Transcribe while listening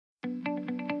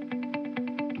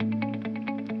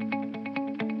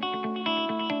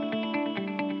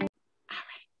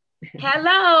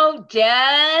Hello,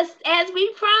 just as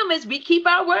we promised, we keep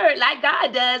our word like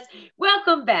God does.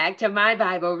 Welcome back to My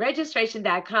Bible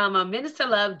Registration.com. I'm Minister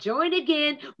Love, joined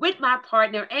again with my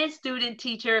partner and student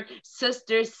teacher,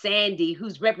 Sister Sandy,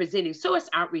 who's representing Source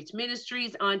Outreach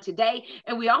Ministries on today.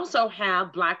 And we also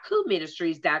have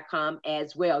BlackCoolMinistries.com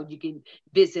as well. You can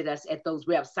visit us at those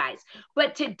websites.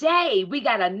 But today we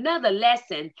got another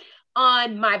lesson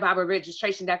on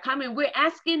MyBibleRegistration.com, and we're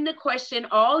asking the question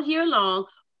all year long: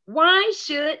 why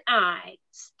should I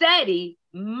study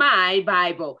my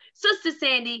Bible? Sister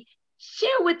Sandy, share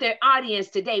with the audience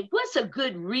today, what's a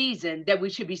good reason that we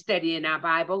should be studying our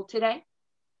Bible today?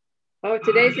 Oh,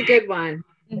 today's a good one.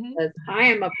 Because I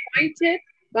am appointed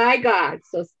by God.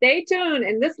 So stay tuned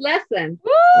in this lesson.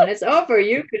 Woo! When it's over,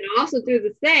 you can also do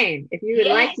the same. If you would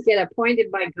like to get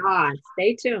appointed by God,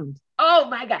 stay tuned. Oh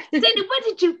my God. Sandy, what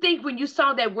did you think when you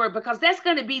saw that word? Because that's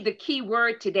going to be the key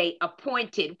word today,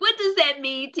 appointed. What does that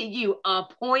mean to you,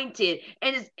 appointed?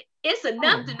 And it's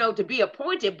enough to know to be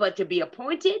appointed, but to be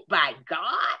appointed by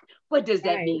God, what does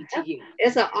that mean to you?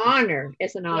 It's an honor.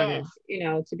 It's an honor,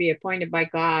 to be appointed by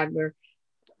God. Where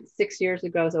 6 years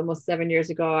ago, it's almost 7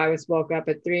 years ago, I woke up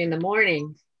at 3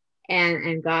 a.m.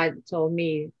 and God told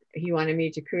me he wanted me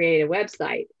to create a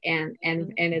website. And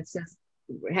it's just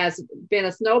has been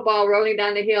a snowball rolling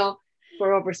down the hill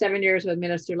for over 7 years with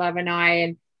Minister Love and I,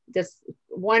 and just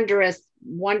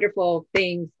wonderful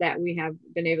things that we have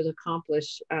been able to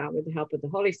accomplish with the help of the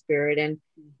Holy Spirit.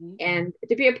 And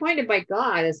to be appointed by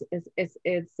God it's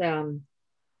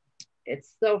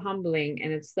so humbling,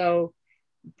 and it's so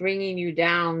bringing you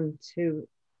down to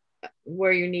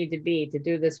where you need to be to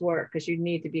do this work, because you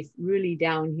need to be really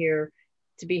down here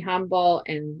to be humble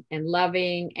and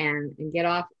loving and get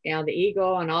off the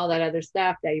ego and all that other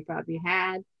stuff that you probably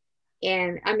had.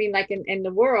 And I mean, like in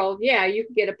the world, you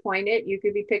could get appointed, you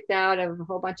could be picked out of a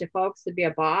whole bunch of folks to be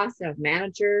a boss, a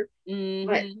manager,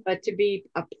 but to be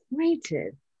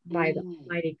appointed by the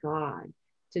Almighty God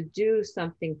to do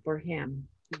something for him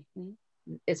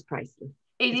is priceless.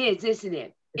 It is, isn't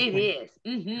it? It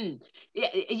is.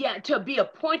 Yeah, to be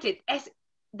appointed,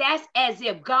 that's as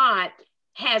if God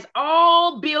has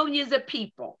all billions of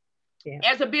people.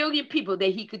 There's a billion people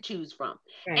that he could choose from.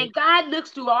 And God looks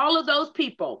through all of those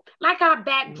people, like our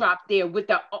backdrop there with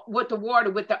the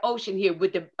water, with the ocean here,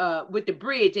 with the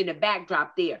bridge in the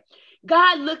backdrop there.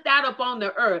 God looked out upon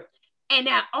the earth, and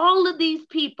at all of these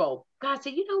people, God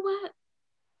said, you know what?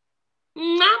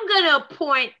 I'm going to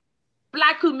appoint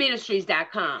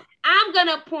BlackCoolMinistries.com. I'm going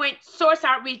to appoint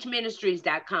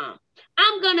SourceOutreachMinistries.com.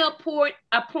 I'm going to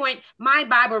appoint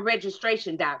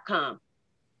MyBibleRegistration.com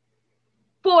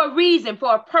for a reason,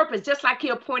 for a purpose, just like he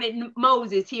appointed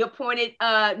Moses, he appointed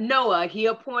Noah, he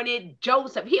appointed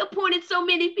Joseph, he appointed so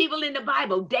many people in the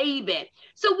Bible, David.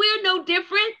 So we're no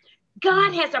different.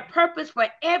 God has a purpose for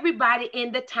everybody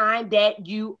in the time that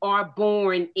you are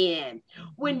born in.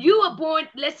 When you are born,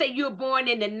 let's say you were born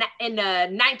in the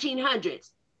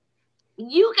 1900s.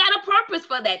 You got a purpose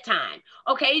for that time.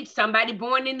 Okay, somebody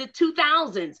born in the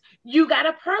 2000s, you got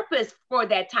a purpose for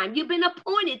that time. You've been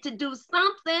appointed to do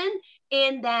something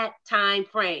in that time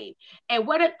frame. And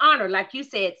what an honor, like you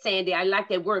said, Sandy, I like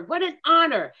that word. What an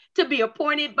honor to be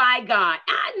appointed by God.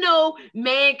 I know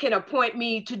man can appoint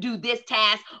me to do this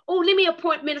task. Oh, let me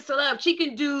appoint Minister Love. She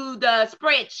can do the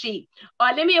spreadsheet.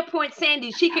 Or let me appoint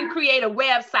Sandy. She can create a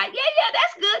website. Yeah,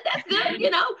 that's good,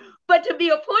 But to be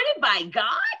appointed by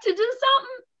God to do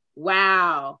something,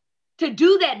 wow. To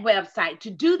do that website, to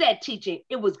do that teaching,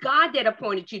 it was God that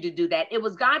appointed you to do that. It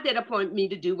was God that appointed me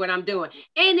to do what I'm doing.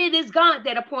 And it is God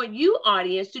that appointed you,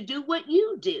 audience, to do what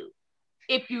you do.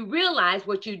 If you realize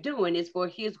what you're doing is for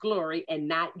his glory and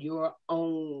not your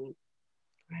own.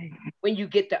 Right. When you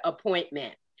get the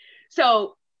appointment.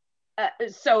 So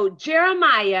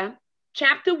Jeremiah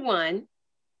chapter 1,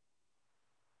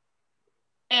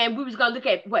 and we was going to look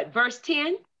at what, verse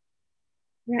 10?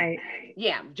 Right.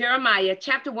 Yeah, Jeremiah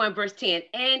chapter 1, verse 10.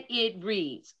 And it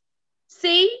reads,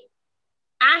 see,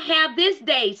 I have this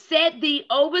day set thee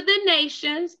over the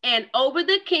nations and over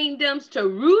the kingdoms to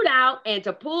root out and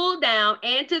to pull down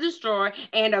and to destroy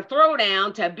and to throw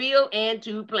down, to build and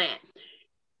to plant.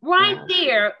 Right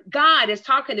there, God is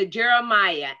talking to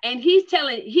Jeremiah, and he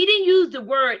didn't use the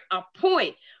word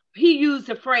appoint. He used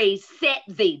the phrase set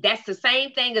thee. That's the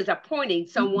same thing as appointing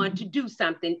someone to do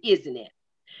something, isn't it?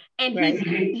 And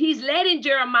he's letting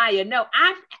Jeremiah know,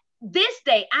 this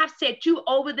day I've set you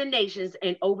over the nations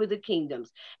and over the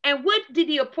kingdoms. And what did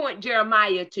he appoint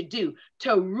Jeremiah to do?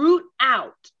 To root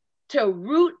out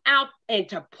and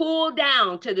to pull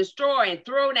down, to destroy and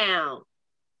throw down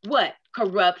what?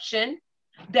 Corruption,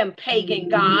 them pagan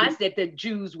gods that the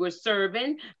Jews were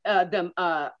serving, them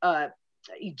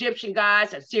Egyptian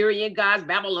gods, Assyrian gods,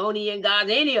 Babylonian gods,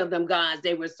 any of them gods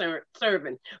they were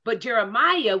serving. But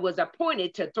Jeremiah was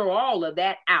appointed to throw all of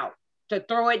that out, to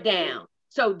throw it down.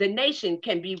 So the nation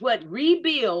can be what?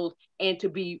 Rebuild and to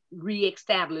be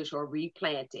reestablished or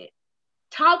replanted.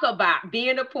 Talk about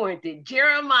being appointed.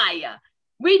 Jeremiah.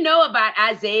 We know about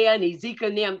Isaiah and Ezekiel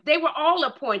and them. They were all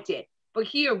appointed. But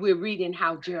here we're reading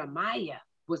how Jeremiah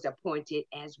was appointed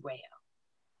as well.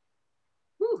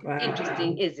 Whew, wow.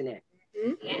 Interesting, isn't it?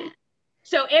 Mm-hmm. Yeah.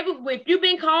 So if you've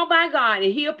been called by God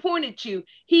and he appointed you,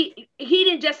 he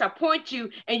didn't just appoint you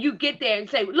and you get there and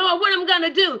say, Lord, what am I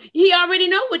going to do? He already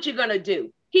know what you're going to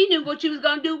do. He knew what you was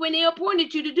going to do when he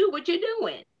appointed you to do what you're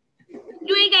doing.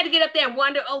 You ain't got to get up there and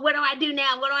wonder, oh, what do I do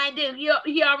now? What do I do?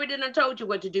 He already done told you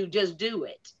what to do. Just do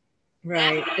it.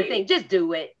 Right. That's the thing. Just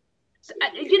do it. So,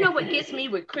 you know what gets me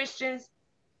with Christians?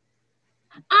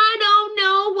 I don't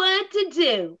know what to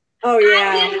do. Oh,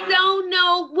 yeah. I just don't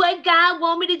know what God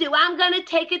want me to do. I'm going to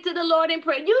take it to the Lord in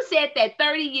prayer. You said that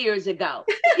 30 years ago.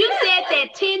 You said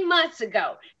that 10 months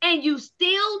ago. And you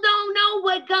still don't know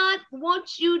what God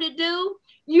wants you to do.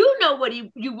 You know what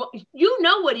he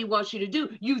wants you to do.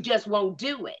 You just won't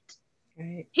do it.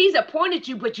 Right. He's appointed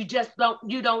you, but you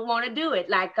don't want to do it.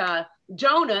 Like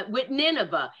Jonah with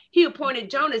Nineveh. He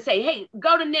appointed Jonah to say, hey,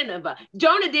 go to Nineveh.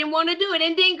 Jonah didn't want to do it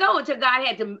and didn't go until God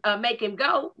had to make him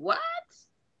go. What?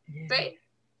 Yeah. See?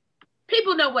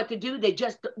 People know what to do.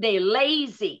 They're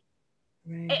lazy.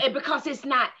 Right. And because it's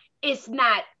not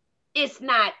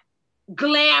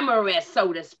glamorous,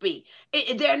 so to speak.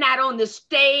 They're not on the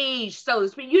stage, so to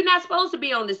speak. You're not supposed to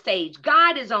be on the stage.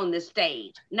 God is on the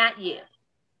stage, not you.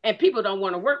 And people don't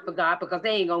want to work for God because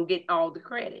they ain't going to get all the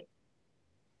credit.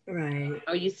 Right.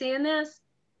 Are you seeing this?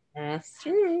 That's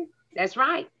true. That's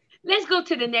right. Let's go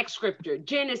to the next scripture,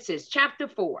 Genesis chapter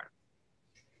 4.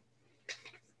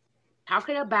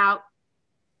 Talking about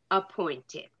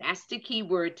appointed. That's the key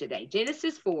word today.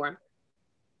 Genesis 4.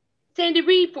 Sandy,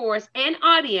 read for us, and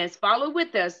audience, follow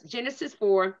with us. Genesis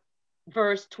 4,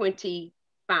 verse 25.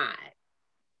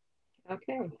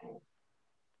 Okay.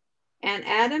 And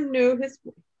Adam knew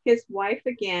his wife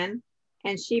again,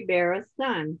 and she bare a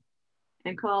son,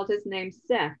 and called his name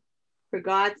Seth. For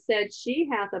God said, she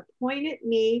hath appointed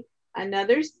me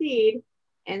another seed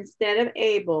instead of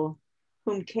Abel,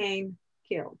 whom Cain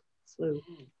slew.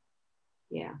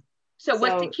 Yeah. So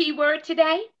what's the key word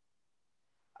today?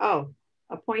 Oh,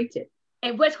 appointed.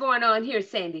 And what's going on here,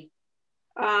 Sandy?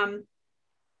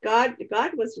 God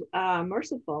was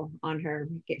merciful on her.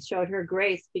 It showed her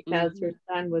grace because her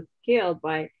son was killed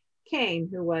by Cain,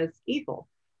 who was evil.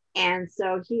 And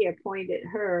so he appointed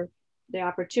her the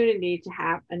opportunity to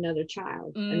have another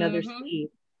child, another seed.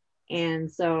 And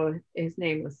so his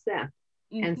name was Seth.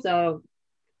 And so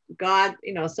God,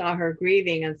 saw her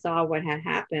grieving and saw what had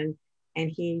happened. And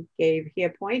he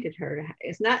appointed her.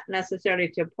 It's not necessarily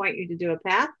to appoint you to do a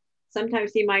path.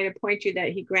 Sometimes he might appoint you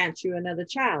that he grants you another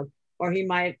child, or he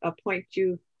might appoint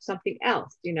you something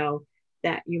else,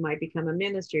 that you might become a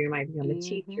minister, you might become a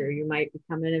teacher, you might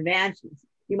become an evangelist,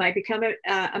 you might become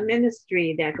a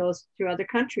ministry that goes to other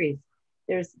countries.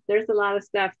 There's a lot of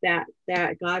stuff that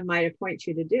God might appoint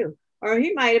you to do, or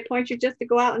he might appoint you just to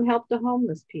go out and help the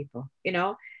homeless people,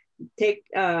 take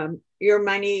your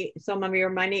money, some of your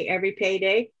money every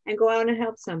payday and go out and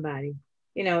help somebody.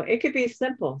 It could be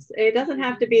simple. It doesn't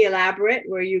have to be elaborate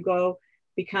where you go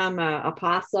become an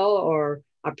apostle or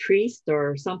a priest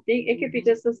or something. It could be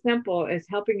just as simple as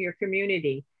helping your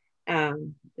community.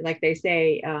 Like they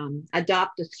say,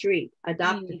 adopt a street,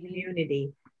 adopt a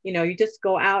community. You just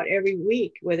go out every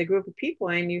week with a group of people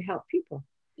and you help people.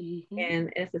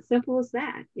 And it's as simple as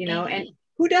that, and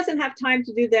who doesn't have time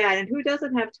to do that? And who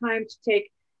doesn't have time to take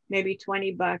maybe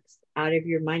 $20 out of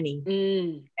your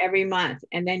money every month?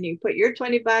 And then you put your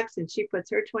 $20 and she puts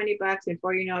her $20. And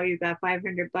before you know, you've got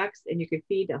 $500 and you could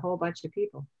feed a whole bunch of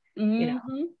people. So,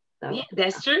 yeah,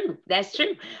 that's true. That's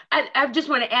true. I just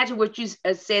want to add to what you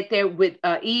said there with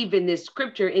Eve in this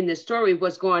scripture, in this story,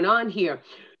 what's going on here.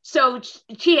 So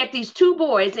she had these two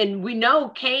boys, and we know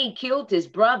Cain killed his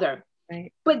brother.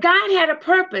 Right. But God had a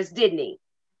purpose, didn't he?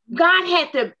 God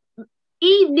had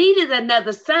Eve needed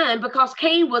another son because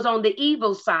Cain was on the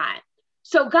evil side.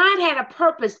 So God had a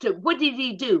purpose to, what did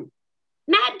he do?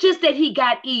 Not just that he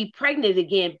got Eve pregnant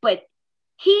again, but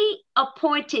he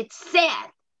appointed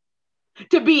Seth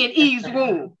to be in Eve's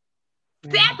womb.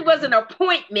 Seth was an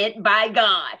appointment by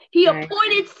God. He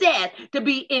appointed Seth to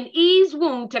be in Eve's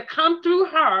womb to come through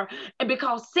her. And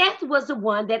because Seth was the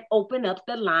one that opened up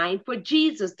the line for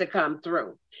Jesus to come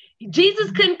through. Jesus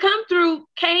couldn't come through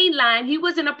Cain's line line. He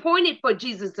wasn't appointed for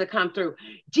Jesus to come through.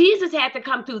 Jesus had to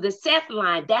come through the Seth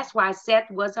line. That's why Seth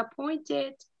was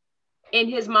appointed in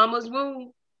his mama's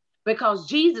womb, because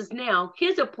Jesus now,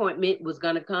 his appointment was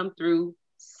going to come through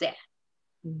Seth,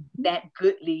 that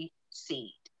goodly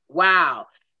seed. Wow.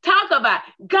 Talk about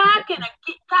God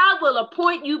will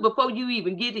appoint you before you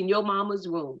even get in your mama's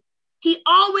womb. He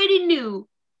already knew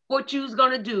what you was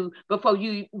going to do before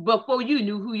you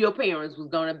knew who your parents was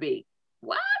going to be.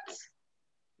 What?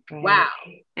 Right. Wow.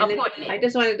 And I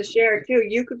just wanted to share too.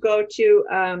 You could go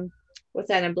to what's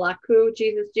that in Blackoo,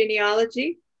 Jesus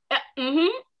genealogy.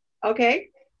 Okay.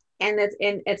 And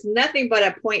it's nothing but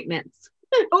appointments.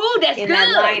 Oh, that's in good.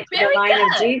 The line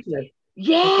of Jesus.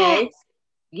 Yes. Okay?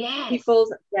 Yes. People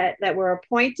that were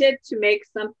appointed to make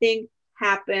something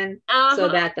happen so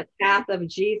that the path of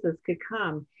Jesus could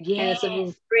come. Yes. And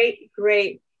it's a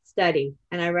great study.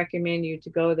 And I recommend you to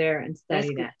go there and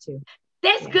study that too.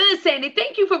 That's good, Sandy.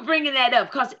 Thank you for bringing that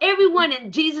up, because everyone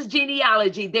in Jesus'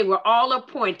 genealogy, they were all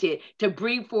appointed to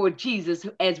bring forth Jesus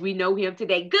as we know him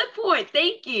today. Good point.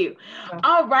 Thank you.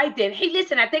 All right, then. Hey,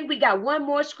 listen, I think we got one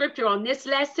more scripture on this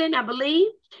lesson, I believe.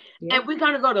 And we're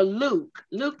going to go to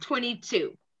Luke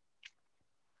 22.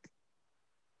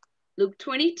 Luke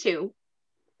 22.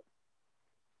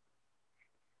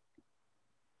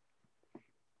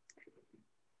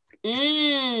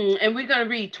 And we're going to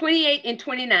read 28 and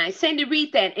 29. Sandy,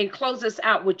 read that and close us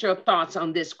out with your thoughts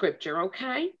on this scripture,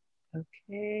 okay?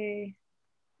 Okay.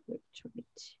 Luke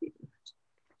 22.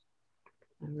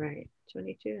 All right.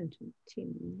 22 and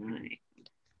 29.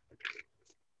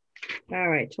 All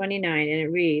right. 29. And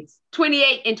it reads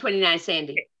 28 and 29,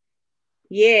 Sandy.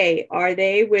 Yea, are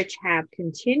they which have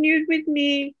continued with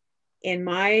me in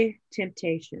my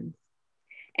temptations.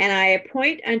 And I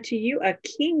appoint unto you a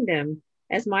kingdom,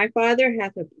 as my Father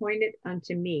hath appointed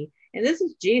unto me. And this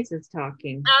is Jesus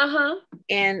talking.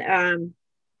 And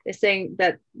it's saying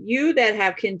that you that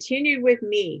have continued with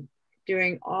me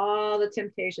during all the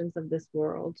temptations of this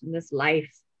world and this life.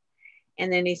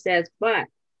 And then he says, but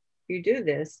you do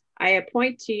this, I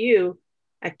appoint to you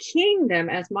a kingdom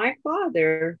as my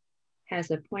Father has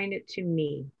appointed to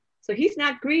me. So he's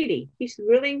not greedy. He's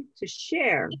willing to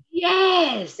share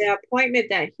the appointment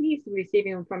that he's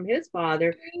receiving from his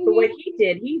Father. For what he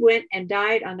did, he went and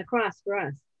died on the cross for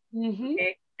us.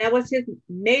 Okay? That was his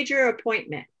major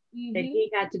appointment that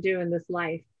he had to do in this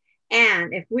life.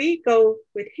 And if we go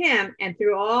with him and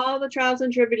through all the trials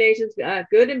and tribulations,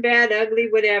 good and bad, ugly,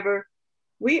 whatever,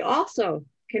 we also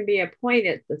can be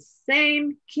appointed the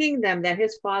same kingdom that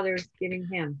his Father is giving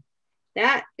him.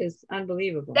 That is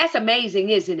unbelievable. That's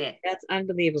amazing, isn't it? That's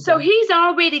unbelievable. So he's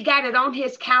already got it on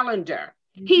his calendar.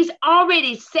 He's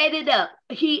already set it up.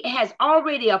 He has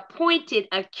already appointed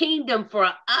a kingdom for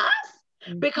us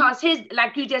because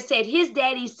like you just said, his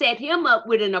daddy set him up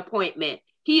with an appointment.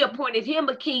 He appointed him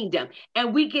a kingdom,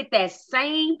 and we get that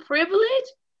same privilege.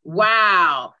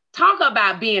 Wow. Talk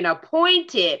about being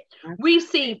appointed. We've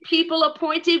seen people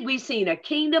appointed. We've seen a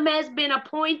kingdom has been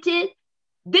appointed.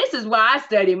 This is why I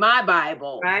study my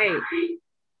Bible. Right.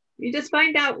 You just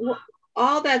find out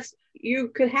all that you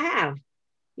could have.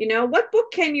 You know, what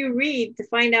book can you read to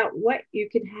find out what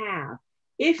you could have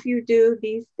if you do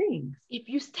these things? If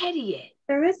you study it.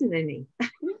 There isn't any.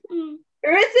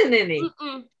 There isn't any.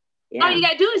 Yeah. All you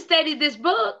got to do is study this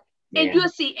book, and you'll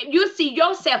see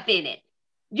yourself in it.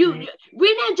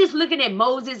 We're not just looking at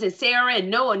Moses and Sarah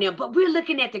and Noah and them, but we're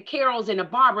looking at the Carols and the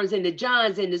Barbaras and the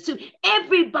Johns and the Sue.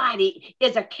 Everybody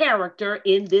is a character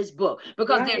in this book,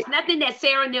 because there's nothing that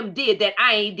Sarah and them did that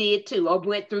I ain't did too or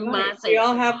went through myself. We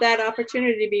all have that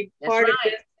opportunity to be part of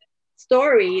this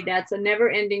story that's a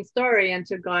never-ending story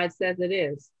until God says it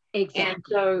is. Exactly. And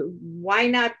so why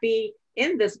not be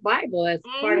in this Bible as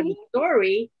part of the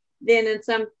story than in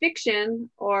some fiction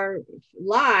or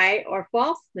lie or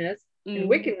falseness and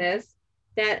wickedness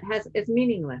that is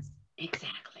meaningless.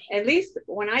 Exactly. At least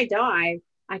when I die,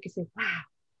 I can say, wow,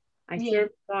 I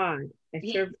served God. I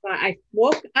served God. I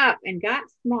woke up and got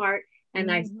smart,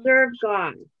 and I served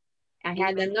God. I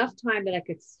had enough time that I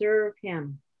could serve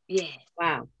him. Yes.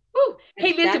 Wow. Woo.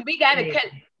 Hey, listen, we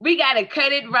gotta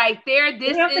cut it right there.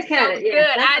 This is so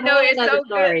good. I know it's so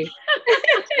good.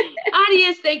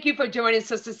 Audience, thank you for joining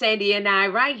Sister Sandy and I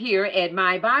right here at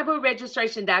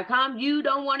mybibleregistration.com. You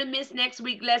don't want to miss next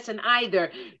week's lesson either.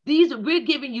 We're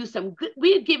giving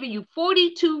you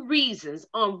 42 reasons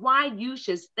on why you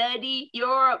should study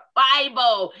your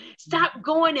Bible. Stop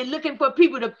going and looking for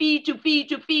people to feed you.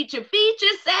 Feed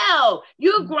yourself.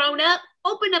 You're grown up.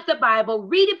 Open up the Bible,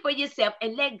 read it for yourself,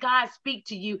 and let God speak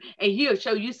to you, and he'll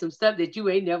show you some stuff that you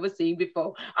ain't never seen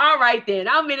before. All right, then.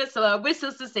 I'm Minister Love with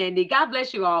Sister Sandy. God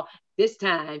bless you all. this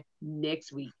time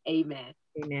next week. Amen.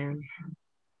 Amen.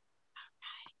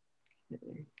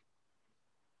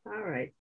 All right.